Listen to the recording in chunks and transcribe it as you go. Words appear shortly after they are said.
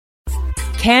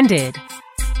Candid,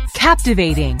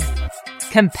 captivating,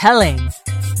 compelling.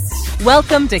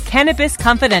 Welcome to Cannabis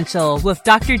Confidential with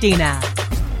Dr. Dina.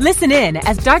 Listen in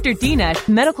as Dr. Dina,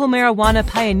 medical marijuana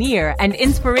pioneer and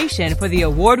inspiration for the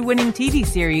award-winning TV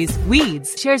series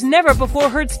Weeds, shares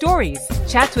never-before-heard stories,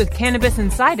 chats with cannabis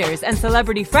insiders and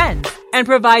celebrity friends, and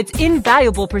provides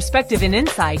invaluable perspective and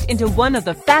insight into one of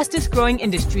the fastest-growing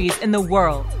industries in the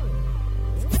world.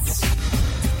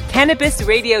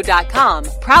 CannabisRadio.com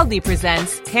proudly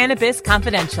presents Cannabis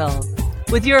Confidential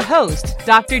with your host,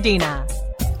 Dr. Dina.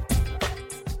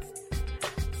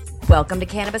 Welcome to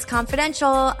Cannabis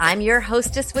Confidential. I'm your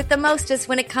hostess with the mostest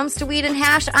when it comes to weed and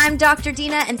hash. I'm Dr.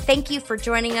 Dina, and thank you for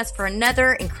joining us for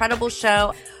another incredible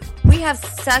show. We have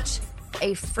such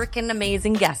a freaking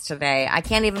amazing guest today. I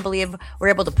can't even believe we're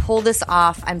able to pull this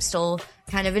off. I'm still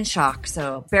kind of in shock,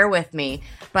 so bear with me.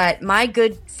 But my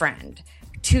good friend,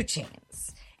 Chainz,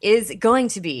 is going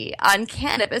to be on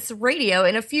Cannabis Radio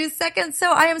in a few seconds.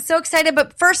 So I am so excited.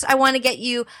 But first, I want to get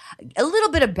you a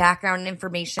little bit of background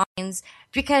information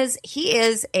because he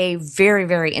is a very,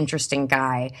 very interesting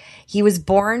guy. He was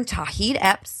born Tauheed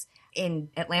Epps in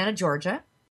Atlanta, Georgia.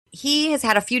 He has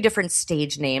had a few different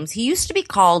stage names. He used to be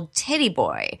called Titty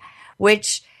Boy,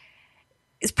 which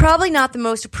is probably not the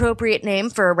most appropriate name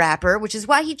for a rapper, which is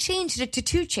why he changed it to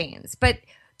Chainz. But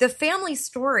the family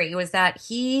story was that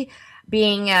he,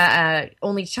 being an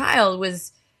only child,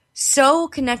 was so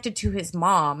connected to his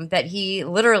mom that he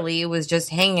literally was just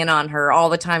hanging on her all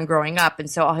the time growing up. And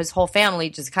so his whole family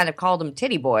just kind of called him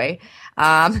Titty Boy.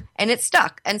 And it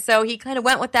stuck. And so he kind of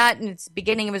went with that in its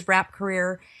beginning of his rap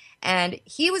career. And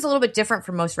he was a little bit different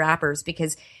from most rappers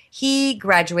because he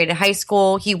graduated high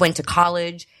school. He went to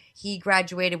college. He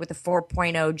graduated with a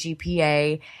 4.0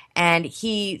 GPA. And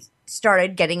he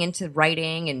started getting into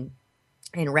writing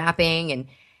and rapping, and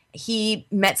he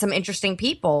met some interesting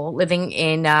people living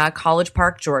in College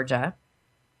Park, Georgia.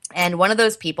 And one of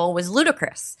those people was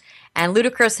Ludacris. And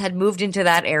Ludacris had moved into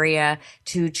that area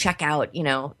to check out,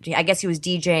 I guess he was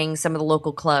DJing some of the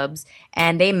local clubs,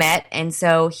 and they met. And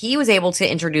so he was able to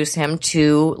introduce him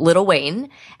to Lil Wayne,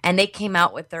 and they came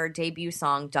out with their debut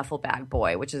song, Duffel Bag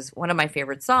Boy, which is one of my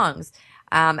favorite songs.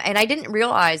 And I didn't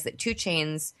realize that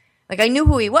Chainz, I knew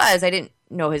who he was. I didn't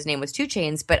know his name was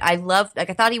Chainz, but I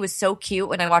thought he was so cute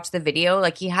when I watched the video.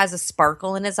 He has a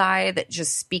sparkle in his eye that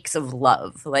just speaks of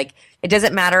love. It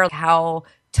doesn't matter how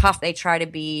tough they try to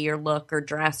be or look or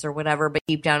dress or whatever, but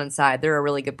deep down inside, they're a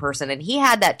really good person. And he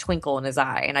had that twinkle in his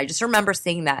eye. And I just remember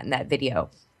seeing that in that video.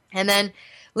 And then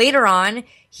later on,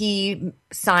 he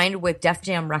signed with Def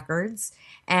Jam Records,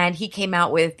 and he came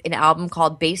out with an album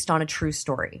called Based on a True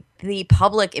Story. The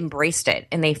public embraced it,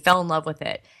 and they fell in love with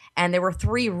it. And there were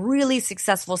 3 really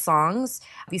successful songs.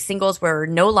 These singles were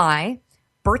No Lie,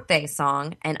 Birthday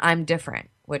Song, and I'm Different,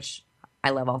 which I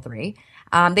love all 3.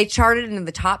 They charted in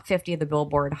the top 50 of the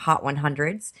Billboard Hot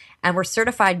 100s and were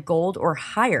certified gold or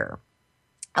higher,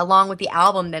 along with the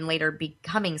album then later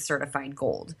becoming certified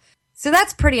gold. So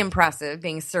that's pretty impressive,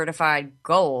 being certified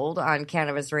gold on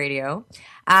Cannabis Radio.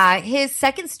 His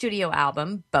second studio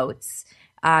album, Boats,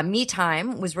 Me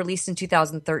Time, was released in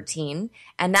 2013,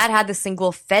 and that had the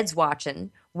single Feds Watchin',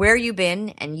 Where You Been,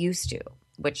 and Used To,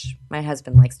 which my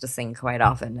husband likes to sing quite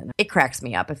often, and it cracks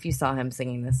me up. If you saw him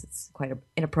singing this, it's quite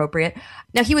inappropriate.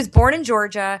 Now, he was born in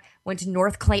Georgia, went to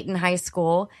North Clayton High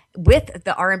School with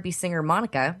the R&B singer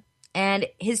Monica, and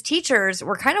his teachers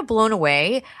were kind of blown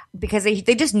away because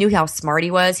they just knew how smart he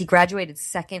was. He graduated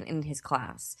second in his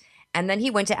class, and then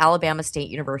he went to Alabama State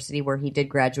University, where he did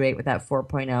graduate with that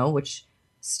 4.0, which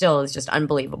still is just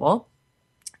unbelievable.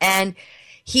 And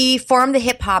he formed the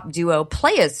hip-hop duo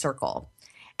Playaz Circle.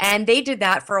 And they did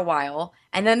that for a while.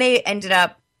 And then they ended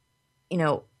up,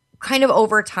 kind of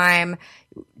over time,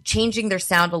 changing their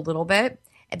sound a little bit.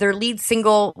 Their lead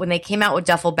single, when they came out with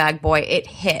Duffel Bag Boy, it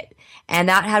hit. And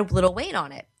that had Lil Wayne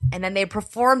on it. And then they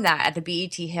performed that at the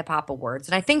BET Hip Hop Awards.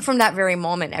 And I think from that very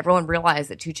moment, everyone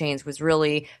realized that Chainz was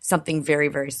really something very,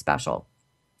 very special.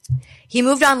 He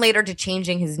moved on later to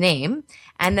changing his name,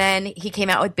 and then he came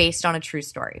out with Based on a True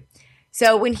Story.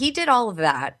 So when he did all of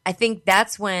that, I think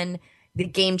that's when the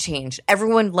game changed.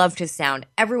 Everyone loved his sound.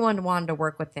 Everyone wanted to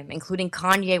work with him, including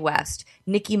Kanye West,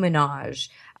 Nicki Minaj,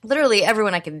 literally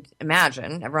everyone I could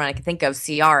imagine, everyone I could think of,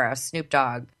 Ciara, Snoop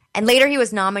Dogg. And later he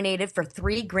was nominated for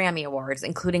 3 Grammy Awards,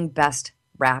 including Best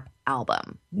Rap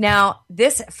Album. Now,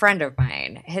 this friend of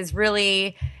mine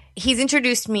he's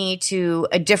introduced me to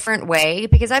a different way,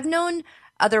 because I've known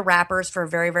other rappers for a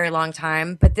very, very long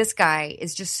time, but this guy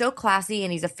is just so classy,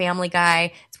 and he's a family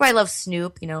guy. That's why I love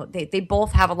Snoop. They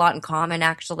both have a lot in common,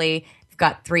 actually. They've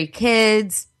got 3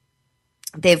 kids.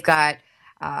 They've got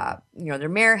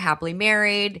they're happily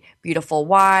married, beautiful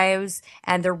wives,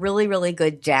 and they're really, really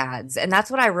good dads. And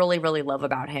that's what I really, really love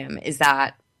about him is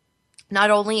that not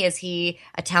only is he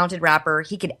a talented rapper,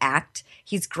 he could act,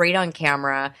 he's great on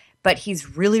camera, but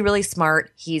he's really, really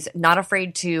smart. He's not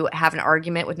afraid to have an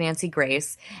argument with Nancy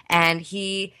Grace, and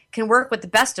he can work with the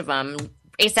best of them.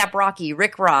 A$AP Rocky,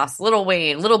 Rick Ross, Lil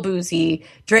Wayne, Lil Boosie,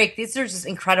 Drake. These are just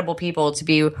incredible people to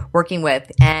be working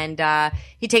with. And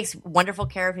he takes wonderful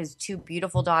care of his 2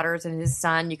 beautiful daughters and his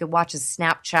son. You can watch his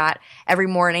Snapchat every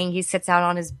morning. He sits out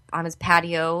on his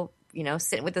patio,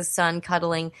 sitting with his son,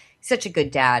 cuddling. He's such a good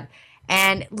dad.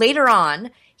 And later on,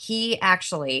 he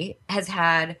actually has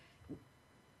had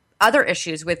other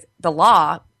issues with the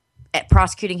law at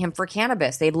prosecuting him for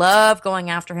cannabis. They love going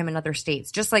after him in other states,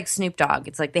 just like Snoop Dogg.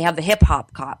 It's like they have the hip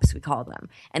hop cops, we call them,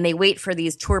 and they wait for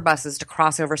these tour buses to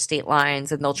cross over state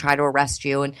lines and they'll try to arrest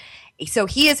you. And so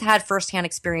he has had firsthand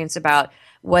experience about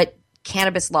what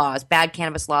bad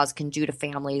cannabis laws can do to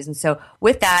families. And so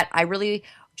with that, I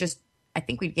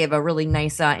think we gave a really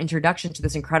nice introduction to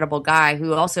this incredible guy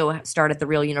who also started the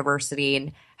Real University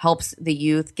and helps the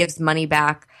youth, gives money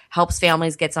back, helps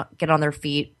families get on their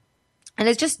feet. And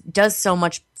it just does so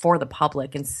much for the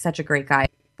public and such a great guy.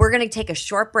 We're going to take a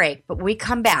short break, but when we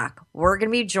come back, we're going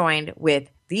to be joined with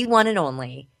the one and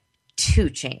only 2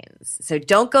 Chainz. So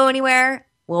don't go anywhere.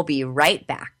 We'll be right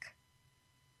back.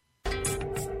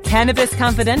 Cannabis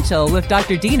Confidential with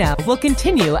Dr. Dina will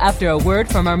continue after a word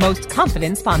from our most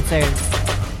confident sponsors.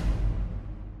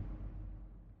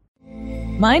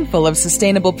 Mindful of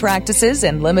sustainable practices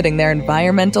and limiting their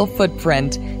environmental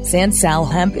footprint,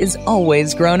 Sansal hemp is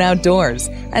always grown outdoors,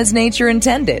 as nature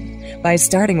intended. By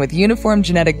starting with uniform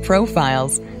genetic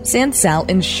profiles, Sansal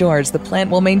ensures the plant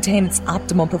will maintain its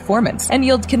optimal performance and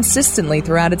yield consistently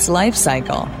throughout its life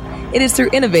cycle. It is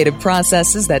through innovative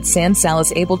processes that Sansal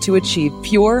is able to achieve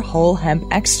pure whole hemp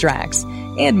extracts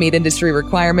and meet industry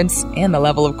requirements and the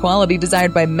level of quality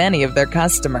desired by many of their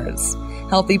customers.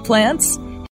 Healthy plants?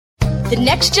 The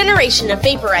next generation of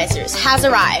vaporizers has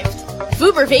arrived.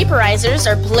 Vuber vaporizers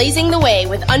are blazing the way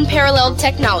with unparalleled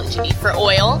technology for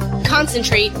oil,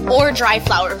 concentrate, or dry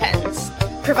flower pens.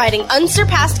 Providing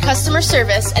unsurpassed customer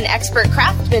service and expert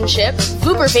craftsmanship,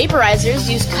 Vuber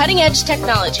vaporizers use cutting-edge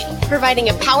technology, providing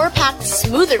a power-packed,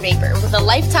 smoother vapor with a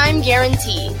lifetime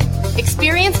guarantee.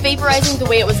 Experience vaporizing the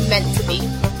way it was meant to be.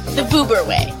 The Vuber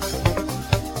way.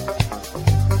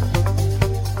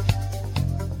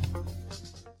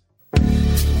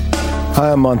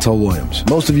 Hi, I'm Montel Williams.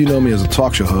 Most of you know me as a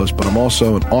talk show host, but I'm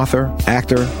also an author,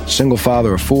 actor, single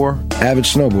father of 4, avid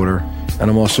snowboarder,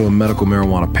 and I'm also a medical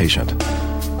marijuana patient.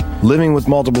 Living with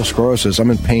multiple sclerosis,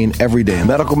 I'm in pain every day.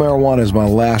 Medical marijuana is my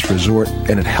last resort,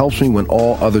 and it helps me when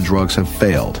all other drugs have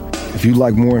failed. If you'd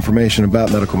like more information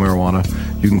about medical marijuana,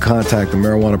 you can contact the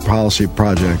Marijuana Policy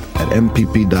Project at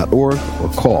mpp.org or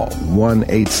call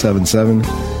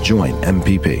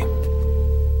 1-877-JOIN-MPP.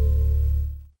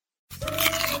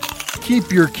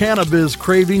 Keep your cannabis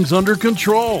cravings under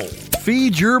control.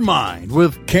 Feed your mind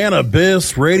with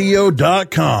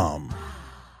CannabisRadio.com.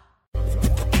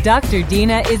 Dr.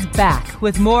 Dina is back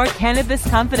with more Cannabis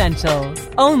Confidential,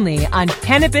 only on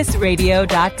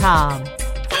CannabisRadio.com.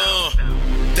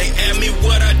 They ask me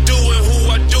what I do and who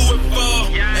I do it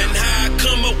for, and how I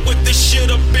come up with this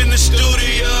shit up in the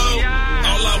studio.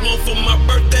 All I want for my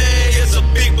birthday is a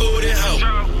big booty hoe.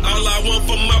 All I want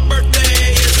for my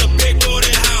birthday is a big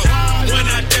booty hoe. When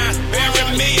I die,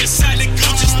 bury me inside the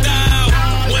Gucci style.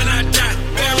 When I die,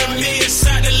 bury me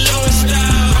inside the Louis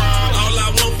style. All I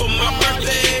want for my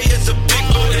birthday is a big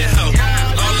booty hoe.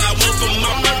 All I want for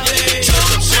my birthday is a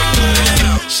big booty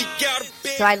hoe. She got a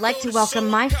big. So I'd like to welcome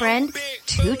my friend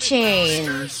 2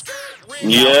 Chainz.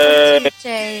 Yeah. 2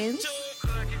 Chainz.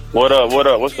 What up? What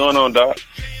up? What's going on, Doc?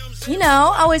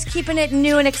 Always keeping it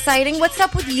new and exciting. What's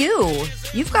up with you?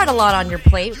 You've got a lot on your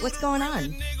plate. What's going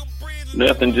on?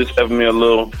 Nothing. Just having me a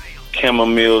little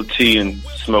chamomile tea and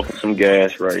smoking some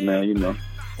gas right now.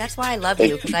 That's why I love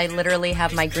you, because I literally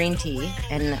have my green tea,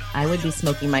 and I would be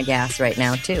smoking my gas right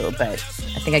now too. But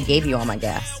I think I gave you all my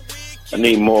gas. I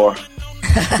need more.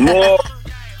 More.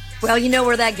 Well, you know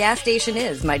where that gas station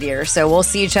is, my dear, so we'll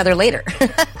see each other later.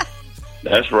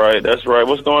 That's right. That's right.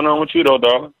 What's going on with you, though,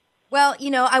 darling? Well,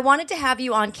 I wanted to have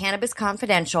you on Cannabis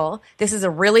Confidential. This is a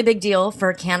really big deal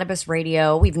for Cannabis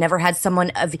Radio. We've never had someone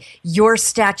of your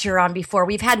stature on before.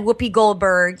 We've had Whoopi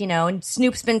Goldberg, and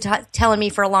Snoop's been telling me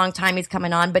for a long time he's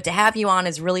coming on. But to have you on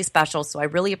is really special, so I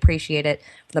really appreciate it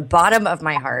from the bottom of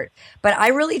my heart. But I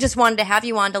really just wanted to have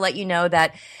you on to let you know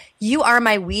that you are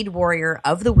my weed warrior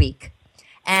of the week.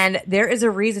 And there is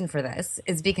a reason for this.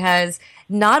 It's because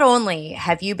not only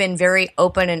have you been very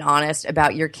open and honest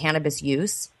about your cannabis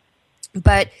use,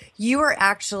 but you are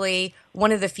actually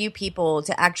one of the few people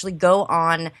to actually go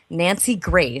on Nancy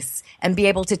Grace and be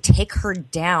able to take her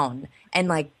down and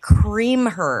like cream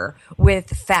her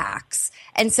with facts.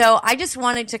 And so I just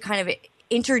wanted to kind of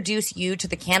introduce you to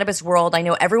the cannabis world. I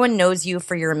know everyone knows you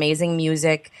for your amazing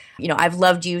music. You know, I've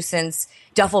loved you since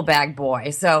Duffel Bag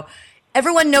Boy. So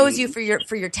everyone knows you for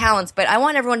your talents, but I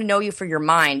want everyone to know you for your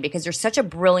mind because you're such a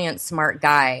brilliant, smart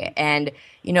guy. And,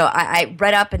 you know, I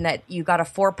read up in that you got a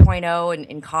 4.0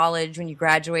 in college when you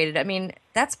graduated. I mean,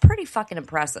 that's pretty fucking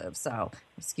impressive. So,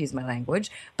 excuse my language.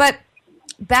 But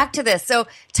back to this. So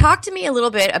talk to me a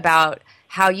little bit about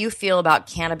how you feel about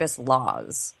cannabis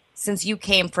laws since you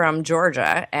came from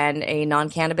Georgia and a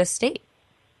non-cannabis state.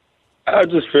 I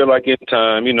just feel like in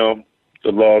time, you know,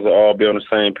 the laws will all be on the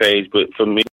same page. But for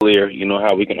me, clear, you know,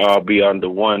 how we can all be under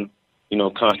one, you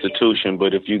know, constitution.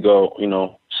 But if you go, you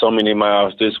know, so many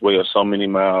miles this way or so many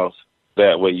miles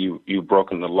that way, you've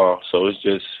broken the law. So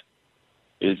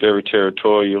it's very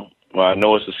territorial. Well, I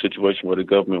know it's a situation where the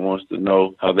government wants to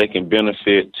know how they can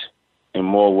benefit in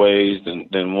more ways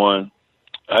than one.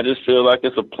 I just feel like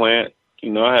it's a plant.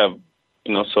 You know, I have,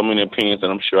 you know, so many opinions that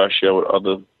I'm sure I share with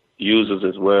other users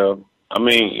as well. I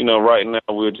mean, you know, right now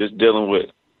we're just dealing with,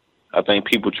 I think,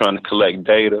 people trying to collect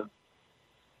data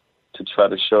to try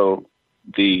to show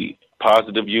the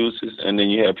positive uses, and then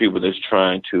you have people that's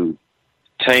trying to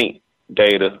taint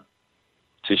data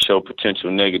to show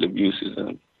potential negative uses.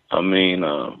 And I mean,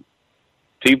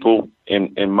 people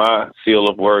in my field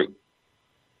of work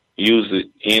use it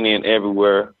any and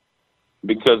everywhere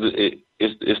because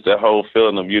it's the whole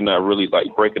feeling of you're not really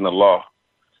like breaking the law.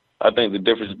 I think the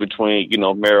difference between, you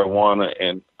know, marijuana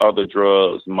and other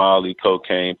drugs, Molly,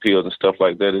 cocaine, pills, and stuff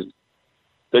like that is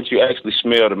that you actually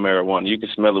smell the marijuana. You can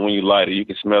smell it when you light it. You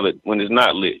can smell it when it's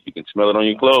not lit. You can smell it on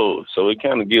your clothes. So it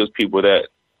kind of gives people that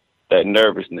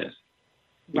nervousness.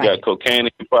 You got cocaine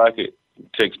in your pocket, you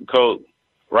take some coke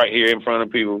right here in front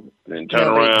of people, and then turn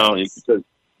around.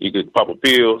 You could pop a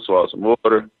pill, swallow some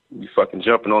water. You fucking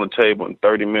jumping on the table in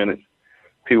 30 minutes.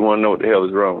 People want to know what the hell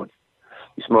is wrong with you.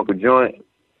 You smoke a joint,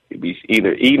 you'd be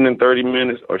either eating in 30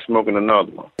 minutes or smoking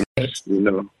another one. You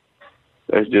know,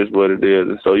 that's just what it is.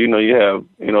 And so, you know, you have,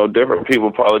 you know, different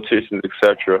people, politicians,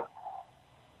 etc.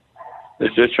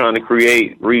 It's just trying to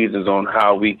create reasons on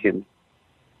how we can,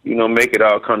 you know, make it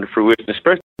all come to fruition.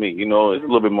 Especially me, you know, it's a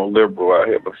little bit more liberal out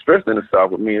here, but especially in the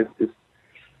South with me,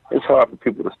 it's hard for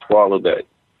people to swallow that.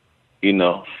 You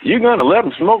know, you're gonna let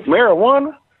them smoke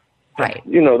marijuana? Right.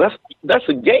 You know, that's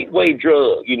a gateway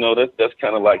drug. You know, that's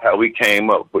kind of like how we came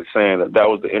up with saying that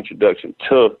was the introduction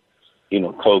to, you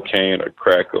know, cocaine or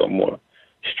crack or more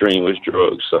strenuous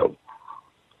drugs. So,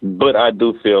 but I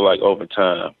do feel like over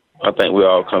time, I think we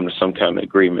all come to some kind of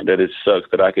agreement that it sucks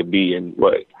that I could be in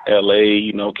LA,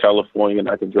 you know, California, and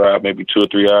I could drive maybe 2 or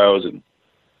 3 hours and,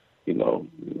 you know,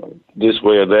 this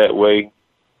way or that way.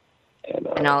 And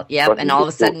all of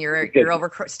a sudden you're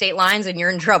over state lines and you're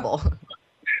in trouble.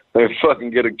 And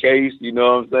fucking get a case, you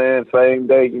know what I'm saying? Same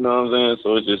day, you know what I'm saying?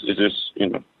 So it's just you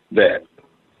know, that.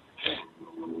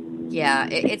 Yeah,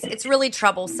 it's really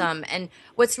troublesome. And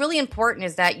what's really important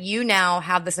is that you now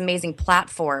have this amazing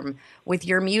platform with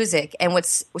your music. And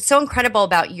what's so incredible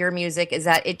about your music is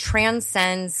that it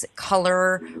transcends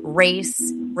color,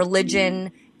 race,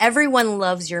 religion. Everyone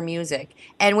loves your music.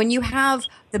 And when you have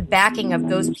the backing of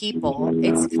those people,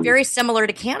 it's very similar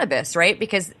to cannabis, right?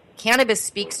 Because cannabis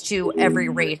speaks to every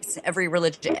race, every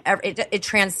religion. It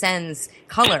transcends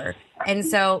color. And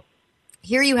so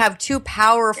here you have two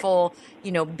powerful,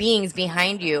 you know, beings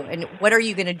behind you. And what are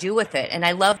you going to do with it? And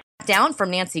I love down from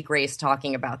Nancy Grace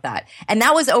talking about that. And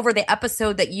that was over the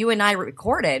episode that you and I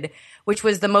recorded, which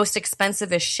was the most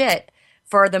expensivest shit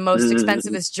for the most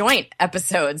expensivest joint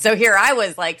episode. So here I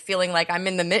was like feeling like I'm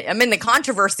in the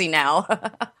controversy now.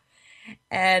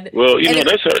 And well, you know,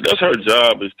 that's her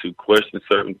job is to question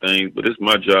certain things, but it's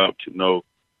my job to know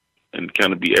and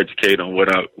kind of be educated on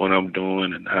what I'm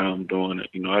doing and how I'm doing it.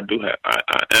 You know,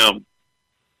 I am,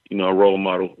 you know, a role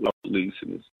model, at least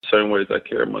in certain ways I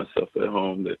carry myself at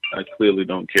home that I clearly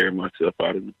don't carry myself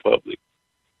out in the public.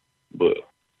 But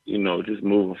you know, just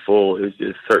moving forward, it's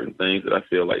just certain things that I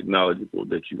feel like knowledgeable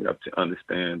that you have to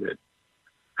understand that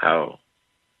how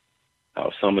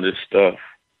some of this stuff,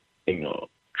 you know,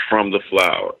 from the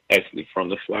flower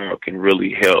can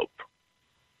really help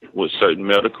with certain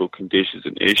medical conditions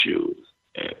and issues.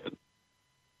 And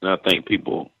I think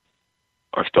people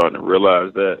are starting to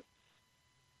realize that.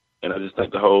 And I just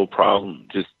think the whole problem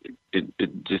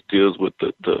it just deals with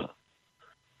the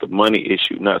the money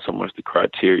issue, not so much the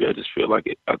criteria. I just feel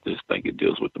like I just think it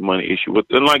deals with the money issue.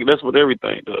 And like that's what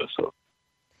everything does. So,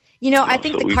 I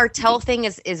think the cartel thing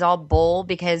is all bull,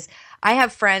 because I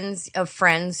have friends of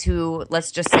friends who,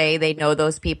 let's just say they know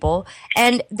those people,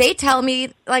 and they tell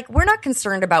me, like, we're not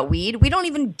concerned about weed. We don't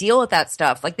even deal with that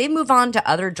stuff. Like, they move on to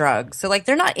other drugs. So, like,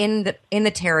 they're not in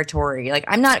the territory. Like,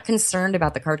 I'm not concerned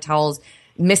about the cartels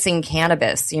missing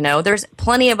cannabis. There's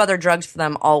plenty of other drugs for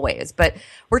them always. But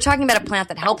we're talking about a plant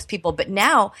that helps people. But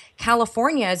now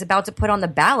California is about to put on the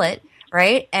ballot,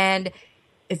 right? And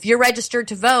if you're registered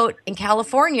to vote in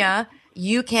California,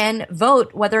 you can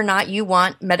vote whether or not you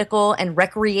want medical and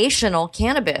recreational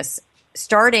cannabis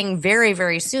starting very,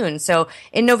 very soon. So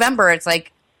in November, it's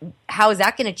like, how is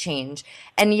that going to change?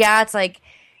 And yeah, it's like,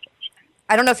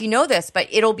 I don't know if you know this, but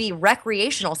it'll be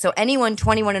recreational. So anyone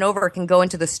 21 and over can go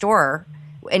into the store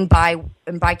and buy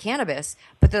cannabis.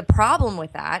 But the problem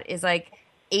with that is, like,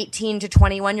 18 to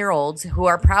 21-year-olds, who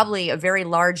are probably a very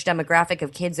large demographic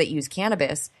of kids that use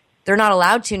cannabis, they're not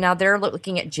allowed to. Now they're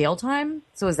looking at jail time.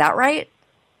 So is that right?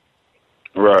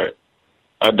 Right.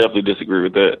 I definitely disagree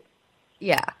with that.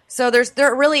 Yeah. So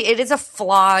it is a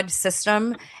flawed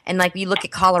system. And like, you look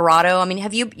at Colorado, I mean,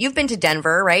 you've been to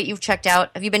Denver, right?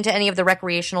 Have you been to any of the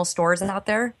recreational stores out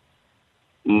there?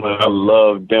 I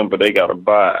love Denver. They got to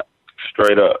buy it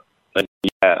straight up.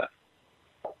 Yeah.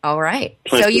 All right.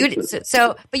 So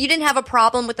but you didn't have a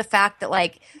problem with the fact that,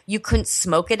 like, you couldn't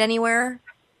smoke it anywhere?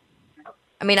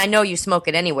 I mean, I know you smoke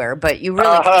it anywhere, but you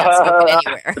really can't smoke it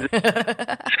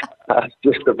anywhere. I was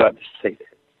just about to say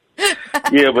that.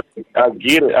 Yeah, but I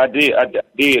get it. I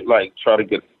did like try to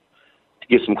get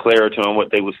some clarity on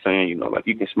what they were saying. Like,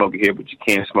 you can smoke it here, but you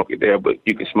can't smoke it there. But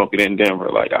you can smoke it in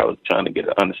Denver. Like, I was trying to get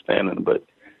an understanding, but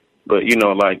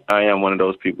like, I am one of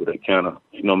those people that kind of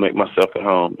make myself at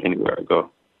home anywhere I go.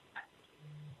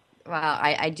 Wow,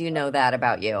 I do know that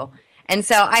about you. And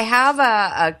so I have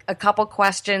a couple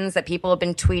questions that people have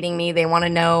been tweeting me. They want to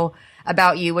know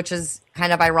about you, which is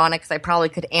kind of ironic because I probably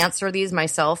could answer these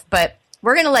myself, but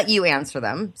we're going to let you answer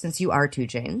them since you are 2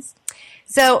 Chainz.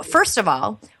 So first of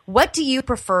all, what do you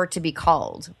prefer to be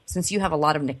called, since you have a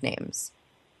lot of nicknames?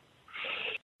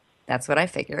 That's what I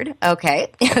figured.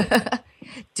 Okay.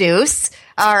 Deuce.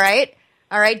 All right,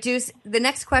 Deuce. The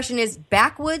next question is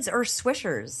backwoods or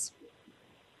swishers?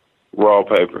 Raw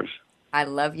papers. I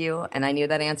love you, and I knew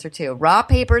that answer too. Raw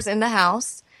papers in the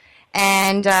house.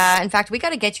 And in fact, we got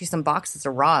to get you some boxes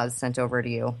of raws sent over to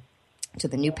you, to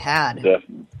the new pad.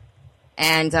 Definitely.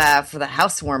 And for the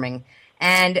housewarming.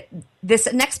 And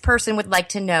this next person would like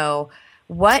to know,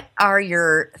 what are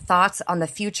your thoughts on the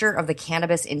future of the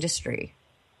cannabis industry?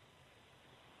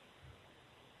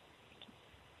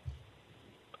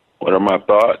 What are my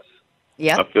thoughts?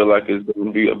 Yeah. I feel like it's going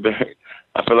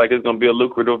to be a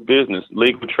lucrative business.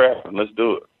 Legal trapping. Let's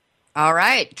do it. All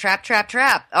right. Trap.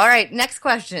 All right. Next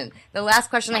question. The last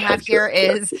question I have here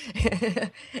is,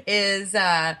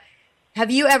 have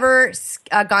you ever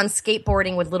gone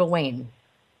skateboarding with Lil Wayne?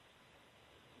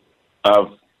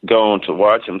 I've gone to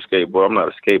watch him skateboard. I'm not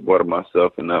a skateboarder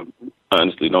myself, and I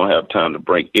honestly don't have time to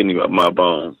break any of my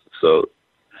bones. So,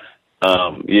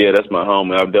 yeah, that's my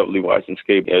homie. I've definitely watched him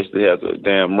skate. He actually has a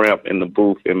damn ramp in the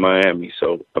booth in Miami.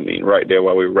 So, I mean, right there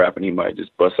while we're rapping, he might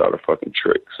just bust out a fucking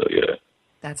trick. So, yeah.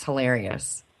 That's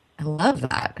hilarious. I love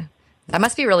that. That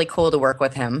must be really cool to work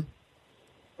with him.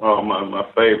 Oh, my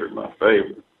favorite.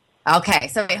 Okay,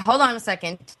 so wait, hold on a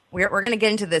second. We're going to get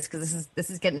into this because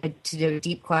this is getting to a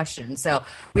deep question. So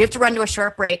we have to run to a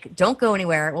short break. Don't go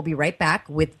anywhere. We'll be right back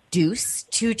with Deuce,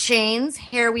 2 Chainz,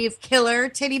 Hair Weave Killer,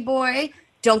 Titty Boy.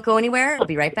 Don't go anywhere. We'll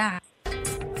be right back.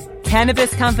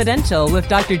 Cannabis Confidential with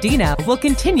Dr. Dina will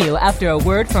continue after a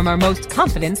word from our most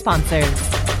confident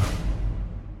sponsors.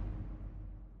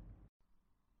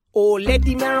 Oh, let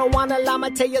the marijuana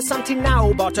llama tell you something now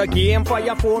about a game for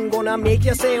your phone gonna make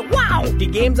you say, wow! The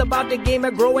game's about the game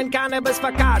of growing cannabis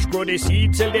for cash. Grow the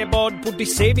seed, sell the bud, put the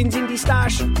savings in the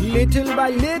stash. Little by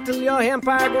little, your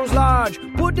empire grows large.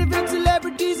 Put the big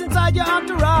celebrities inside your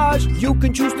entourage. You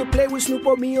can choose to play with Snoop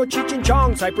or me or Cheech and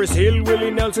Chong, Cypress Hill,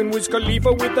 Willie Nelson, Wiz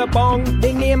Khalifa with a bong.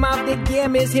 The name of the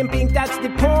game is Hemp Inc., that's the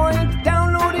point.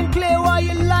 Download and play while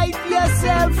you light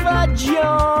yourself a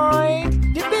joint.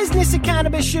 The business of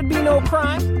cannabis should be no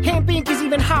crime. Hemp Inc. is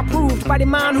even hot-proofed by the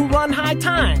man who run High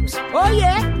Times. Oh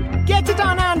yeah? Get it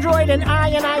on Android and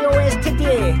iOS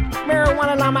today.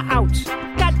 Marijuana llama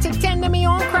out. Got to tend to me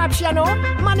own crops, you know.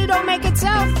 Money don't make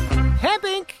itself. Hemp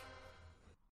Inc.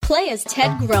 Play as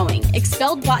Ted Growing,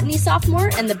 expelled botany sophomore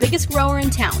and the biggest grower in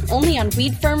town, only on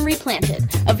Weed Firm Replanted.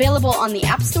 Available on the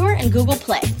App Store and Google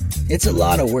Play. It's a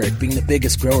lot of work being the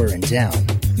biggest grower in town.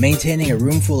 Maintaining a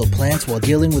room full of plants while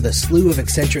dealing with a slew of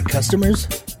eccentric customers?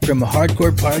 From a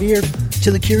hardcore partier to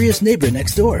the curious neighbor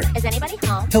next door. Is anybody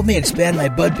home? Help me expand my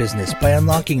bud business by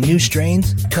unlocking new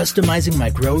strains, customizing my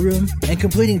grow room, and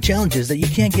completing challenges that you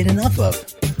can't get enough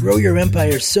of. Grow your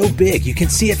empire so big you can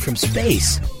see it from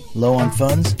space. Low on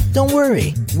funds? Don't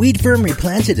worry. Weed Firm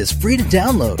Replanted is free to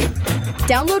download.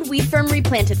 Download Weed Firm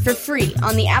Replanted for free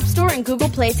on the App Store and Google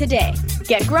Play today.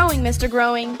 Get growing, Mr.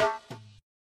 Growing.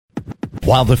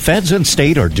 While the feds and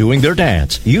state are doing their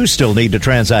dance, you still need to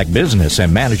transact business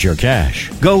and manage your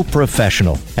cash. Go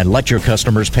professional and let your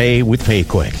customers pay with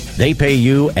PayQuick. They pay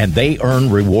you and they earn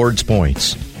rewards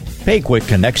points. PayQuick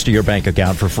connects to your bank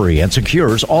account for free and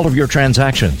secures all of your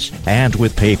transactions. And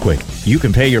with PayQuick, you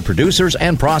can pay your producers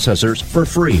and processors for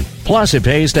free. Plus, it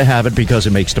pays to have it because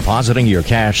it makes depositing your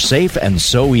cash safe and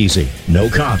so easy. No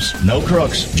cops, no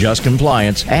crooks, just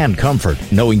compliance and comfort,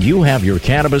 knowing you have your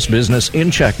cannabis business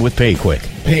in check with PayQuick.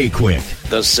 PayQuick,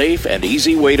 the safe and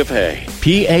easy way to pay.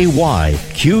 PayQuick.com.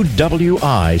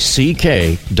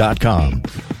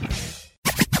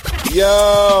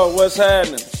 Yo, what's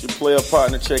happening? It's your player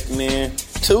partner checking in.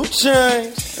 2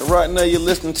 Chainz. And right now you're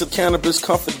listening to Cannabis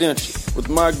Confidential with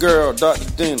my girl, Dr.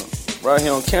 Dina. Right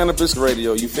here on Cannabis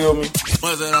Radio, you feel me?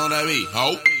 What's that on that beat?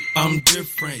 Oh. I'm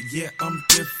different, yeah, I'm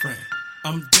different.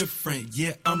 I'm different,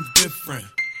 yeah, I'm different.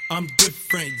 I'm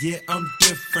different, yeah, I'm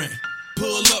different.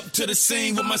 Pull up to the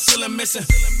scene with my ceiling missing.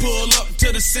 Pull up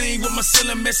to the scene with my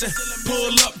ceiling missing.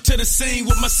 Pull up to the scene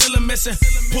with my ceiling missing.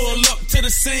 Pull up to the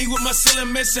scene with my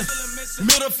ceiling missing.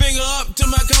 Middle finger up to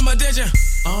my competition.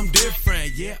 I'm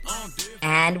different, yeah, I'm different.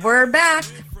 And we're back.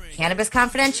 Cannabis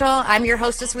Confidential. I'm your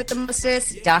hostess with the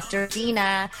mostest, Dr.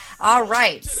 Dina. All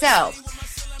right, so,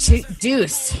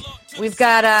 Deuce, we've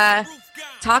got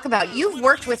talk about, you've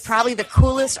worked with probably the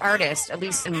coolest artist, at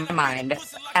least in my mind,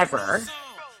 ever.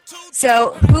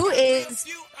 So,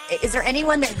 is there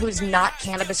anyone who's not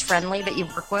cannabis friendly that you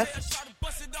work with?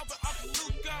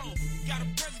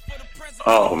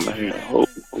 Oh man,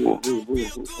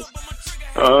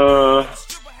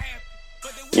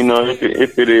 you know,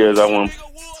 if it is, I want.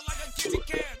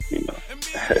 You know.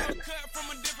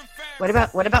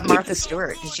 What about Martha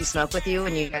Stewart? Did she smoke with you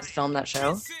when you guys filmed that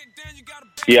show?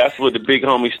 Yeah, I with the big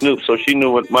homie Snoop, so she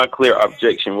knew what my clear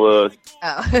objection was.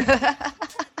 Oh.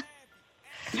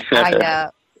 I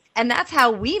know. And that's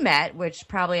how we met, which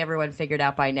probably everyone figured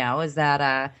out by now, is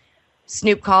that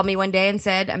Snoop called me one day and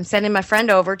said, I'm sending my friend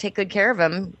over, take good care of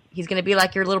him. He's going to be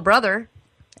like your little brother.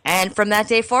 And from that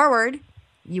day forward,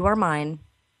 you are mine.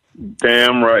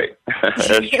 Damn right.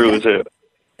 That's true as hell.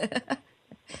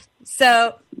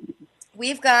 So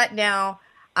we've got now,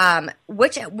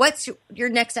 what's your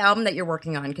next album that you're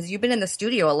working on? Because you've been in the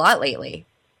studio a lot lately.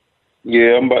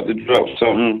 Yeah, I'm about to drop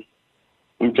something.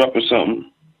 I'm dropping something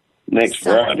next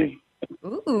Friday.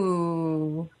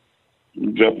 Ooh.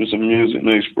 I'm dropping some music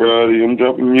next Friday. I'm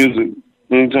dropping music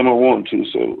anytime I want to.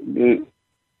 So,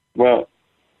 wow.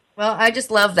 Well, I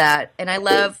just love that, and I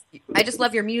just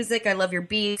love your music. I love your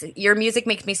beats. Your music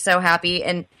makes me so happy,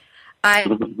 and I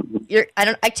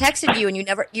texted you, and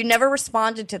you never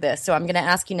responded to this. So I'm going to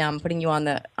ask you now. I'm putting you on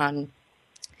the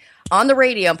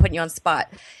radio. I'm putting you on spot.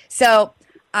 So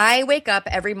I wake up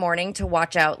every morning to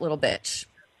Watch Out, Little Bitch.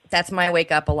 That's my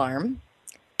wake up alarm.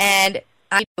 And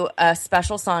I do a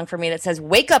special song for me that says,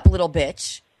 wake up, little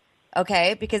bitch.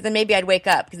 Okay? Because then maybe I'd wake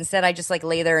up. Because instead I just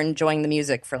lay there enjoying the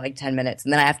music for 10 minutes.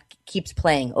 And then keeps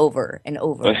playing over and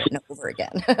over and over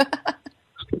again.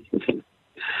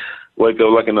 Wake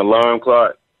up like an alarm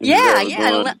clock? Yeah.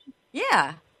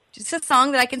 Just a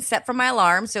song that I can set for my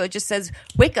alarm. So it just says,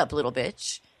 wake up, little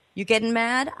bitch. You getting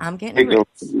mad? I'm getting rich.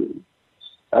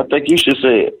 I think you should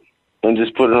say it. And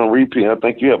just put it on repeat. I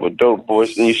think you have a dope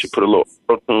voice, and you should put a little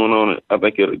tune on it. I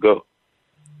think it'll go.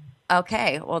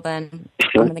 Okay, well then,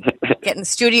 I'm going to get in the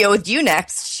studio with you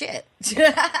next. Shit.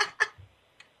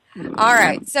 All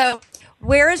right, so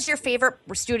where is your favorite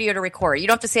studio to record? You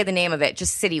don't have to say the name of it,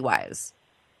 just city-wise.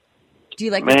 Do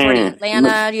you like recording in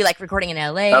Atlanta? Do you like recording in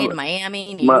LA, in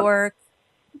Miami, New York?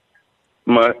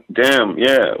 That.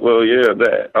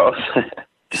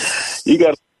 You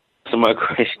got to answer my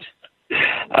question.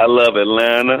 I love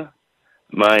Atlanta,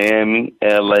 Miami,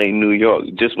 LA, New York.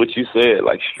 Just what you said,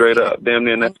 straight up. Damn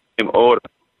near in that same order.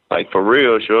 For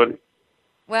real, shorty.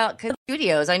 Well, because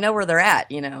studios, I know where they're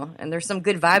at, and there's some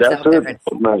good vibes out there. And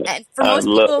for most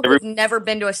people who've never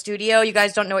been to a studio, you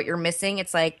guys don't know what you're missing.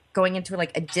 It's like going into a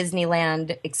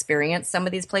Disneyland experience, some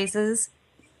of these places.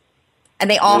 And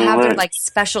they all have their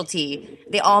specialty.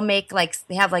 They all make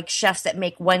they have chefs that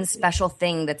make one special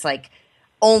thing that's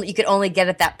you could only get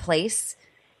at that place.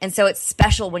 And so it's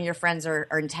special when your friends are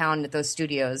in town at those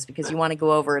studios because you want to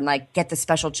go over and like get the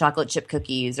special chocolate chip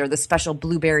cookies or the special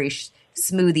blueberry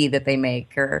smoothie that they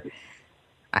make, or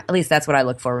at least that's what I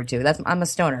look forward to. I'm a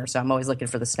stoner, so I'm always looking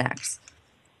for the snacks.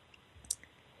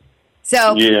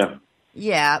 So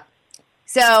yeah.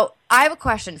 So I have a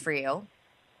question for you.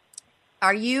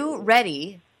 Are you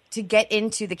ready to get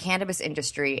into the cannabis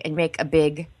industry and make a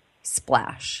big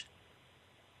splash?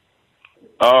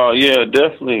 Oh, yeah,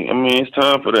 definitely. I mean, it's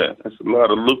time for that. It's a lot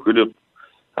of lucrative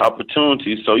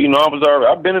opportunities. So,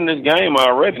 I've been in this game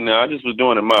already now. I just was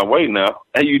doing it my way now.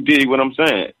 Hey, you dig what I'm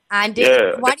saying? I dig.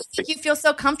 Yeah. Why do you think you feel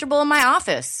so comfortable in my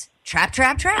office? Trap.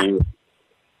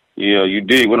 Yeah, you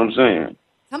dig what I'm saying?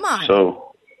 Come on.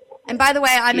 So, and by the way,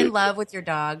 I'm in love with your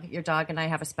dog. Your dog and I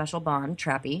have a special bond,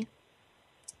 Trappy.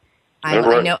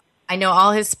 I know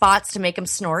all his spots to make him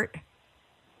snort.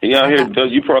 He out here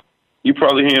does. You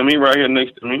probably hear me right here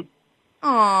next to me.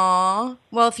 Aw.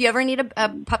 Well, if you ever need a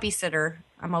puppy sitter,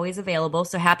 I'm always available.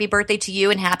 So happy birthday to you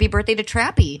and happy birthday to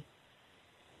Trappy.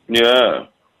 Yeah.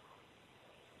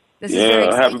 This is very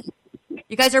exciting.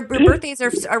 You guys, your birthdays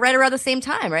are right around the same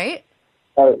time, right?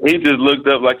 He just looked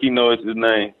up like he knows his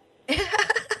name.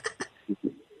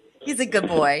 He's a good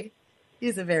boy.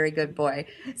 He's a very good boy.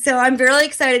 So I'm really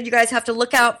excited. You guys have to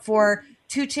look out for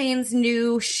 2 Chainz'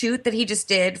 new shoot that he just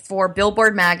did for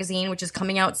Billboard magazine, which is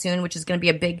coming out soon, which is going to be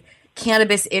a big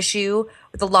cannabis issue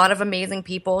with a lot of amazing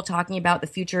people talking about the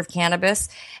future of cannabis.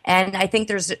 And I think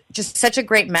there's just such a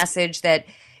great message that,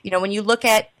 when you look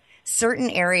at certain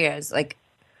areas, like,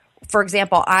 for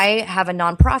example, I have a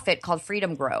nonprofit called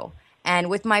Freedom Grow.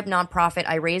 And with my nonprofit,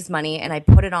 I raise money and I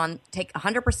take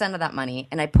 100% of that money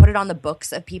and I put it on the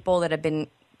books of people that have been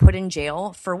put in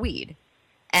jail for weed.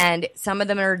 And some of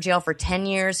them are in jail for 10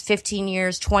 years, 15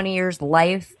 years, 20 years,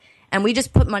 life. And we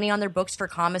just put money on their books for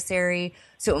commissary.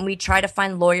 So when we try to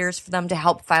find lawyers for them to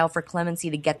help file for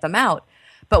clemency to get them out.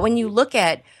 But when you look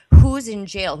at who's in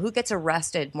jail, who gets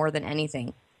arrested more than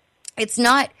anything, it's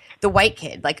not the white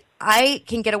kid. Like, I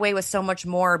can get away with so much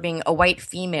more being a white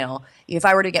female if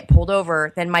I were to get pulled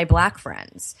over than my black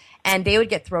friends. And they would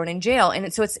get thrown in jail.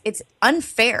 And so it's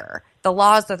unfair, the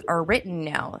laws that are written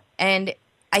now. And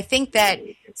I think that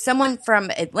someone from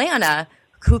Atlanta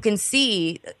who can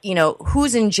see,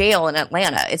 who's in jail in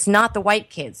Atlanta, it's not the white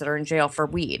kids that are in jail for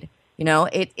weed.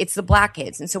 It's the black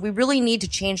kids. And so we really need to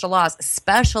change the laws,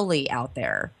 especially out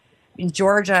there. In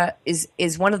Georgia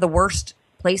is one of the worst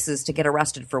places to get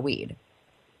arrested for weed.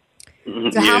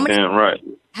 So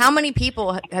how many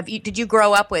people did you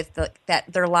grow up with that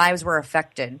their lives were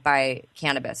affected by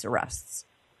cannabis arrests?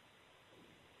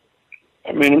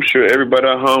 I mean, I'm sure everybody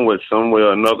I hung with some way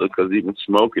or another, because even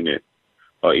smoking it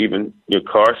or even your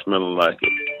car smelling like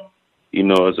it,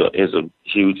 is a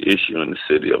huge issue in the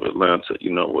city of Atlanta.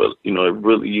 It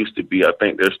really used to be. I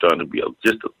think they're starting to be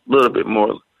just a little bit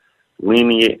more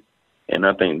lenient, and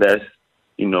I think that's,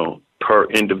 per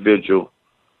individual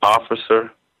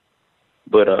officer.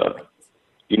 But, earlier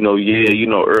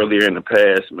in the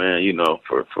past, man,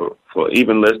 for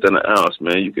even less than an ounce,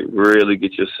 man, you could really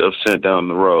get yourself sent down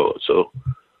the road. So,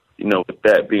 with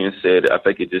that being said, I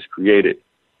think it just created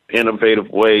innovative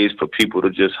ways for people to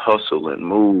just hustle and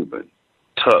move and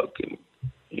tuck and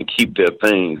keep their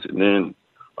things. And then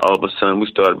all of a sudden we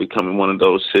started becoming one of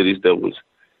those cities that was,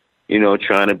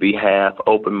 trying to be half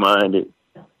open-minded,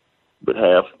 but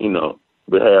half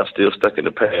still stuck in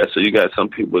the past. So you got some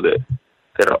people that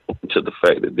are open to the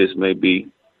fact that this may be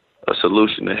a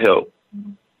solution to help.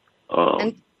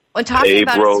 And when talking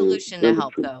about a solution to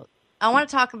help, though, I want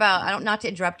to talk about, not to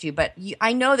interrupt you, but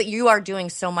I know that you are doing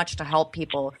so much to help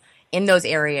people in those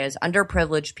areas,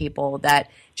 underprivileged people that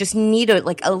just need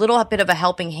a little bit of a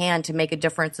helping hand to make a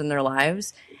difference in their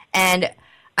lives. And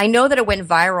I know that it went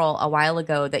viral a while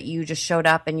ago that you just showed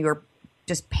up and you were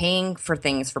just paying for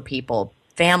things for people,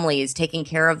 families, taking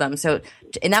care of them. So,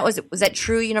 and was that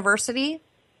True University?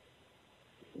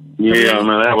 Yeah,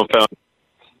 man, I have a found.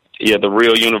 Yeah, the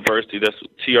Real University. That's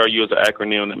TRU is an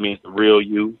acronym that means the Real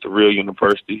You, the Real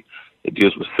University. It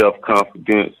deals with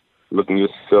self-confidence, looking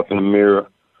yourself in the mirror,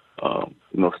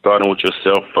 starting with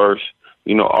yourself first.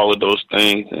 All of those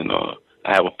things. And I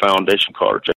have a foundation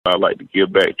called I like to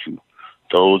give back to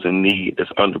those in need,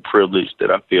 that's underprivileged,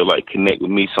 that I feel like connect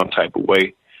with me some type of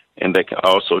way, and that can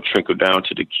also trickle down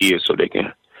to the kids so they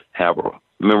can have a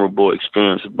memorable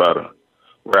experience about a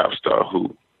rap star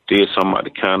who did something out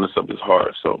of the kindness of his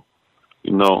heart. So,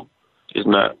 it's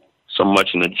not so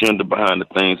much an agenda behind the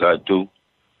things I do,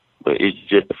 but it's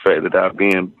just the fact that I've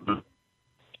been,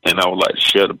 and I would like to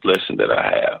share the blessing that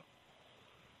I have.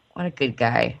 What a good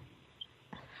guy.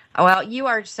 Well, you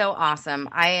are so awesome.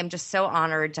 I am just so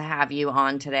honored to have you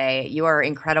on today. You are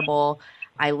incredible.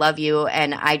 I love you,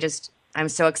 and I'm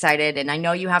so excited, and I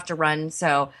know you have to run,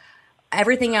 so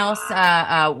everything else,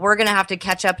 we're going to have to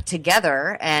catch up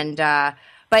together, and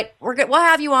but we'll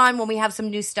have you on when we have some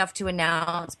new stuff to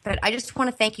announce. But I just want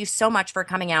to thank you so much for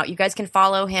coming out. You guys can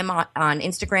follow him on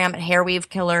Instagram at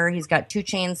HairWaveKiller. He's got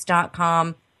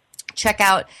twochains.com. Check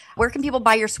out, where can people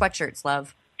buy your sweatshirts,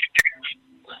 love?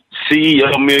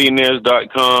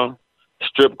 CEOMillionaires.com,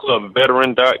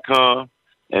 StripClubVeteran.com,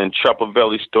 and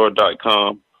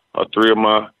TrappaValleyStore.com are 3 of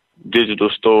my digital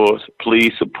stores.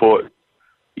 Please support,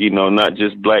 not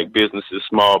just black businesses,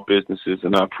 small businesses,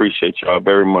 and I appreciate y'all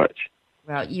very much.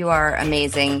 Well, you are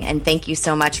amazing, and thank you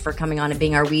so much for coming on and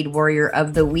being our Weed Warrior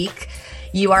of the Week.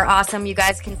 You are awesome. You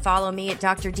guys can follow me at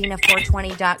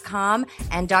drdina420.com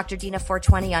and Dr. Dina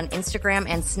 420 on Instagram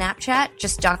and Snapchat,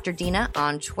 just Dr. Dina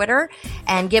on Twitter,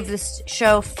 and give this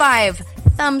show 5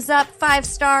 thumbs up, 5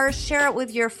 stars, share it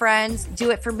with your friends,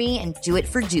 do it for me, and do it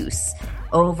for Deuce.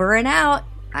 Over and out.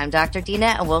 I'm Dr.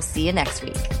 Dina, and we'll see you next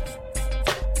week.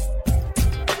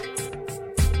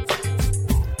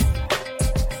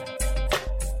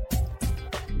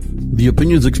 The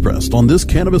opinions expressed on this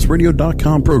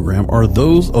CannabisRadio.com program are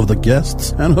those of the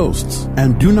guests and hosts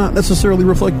and do not necessarily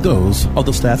reflect those of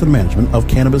the staff and management of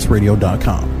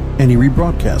CannabisRadio.com. Any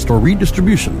rebroadcast or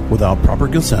redistribution without proper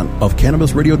consent of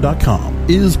CannabisRadio.com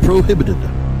is prohibited.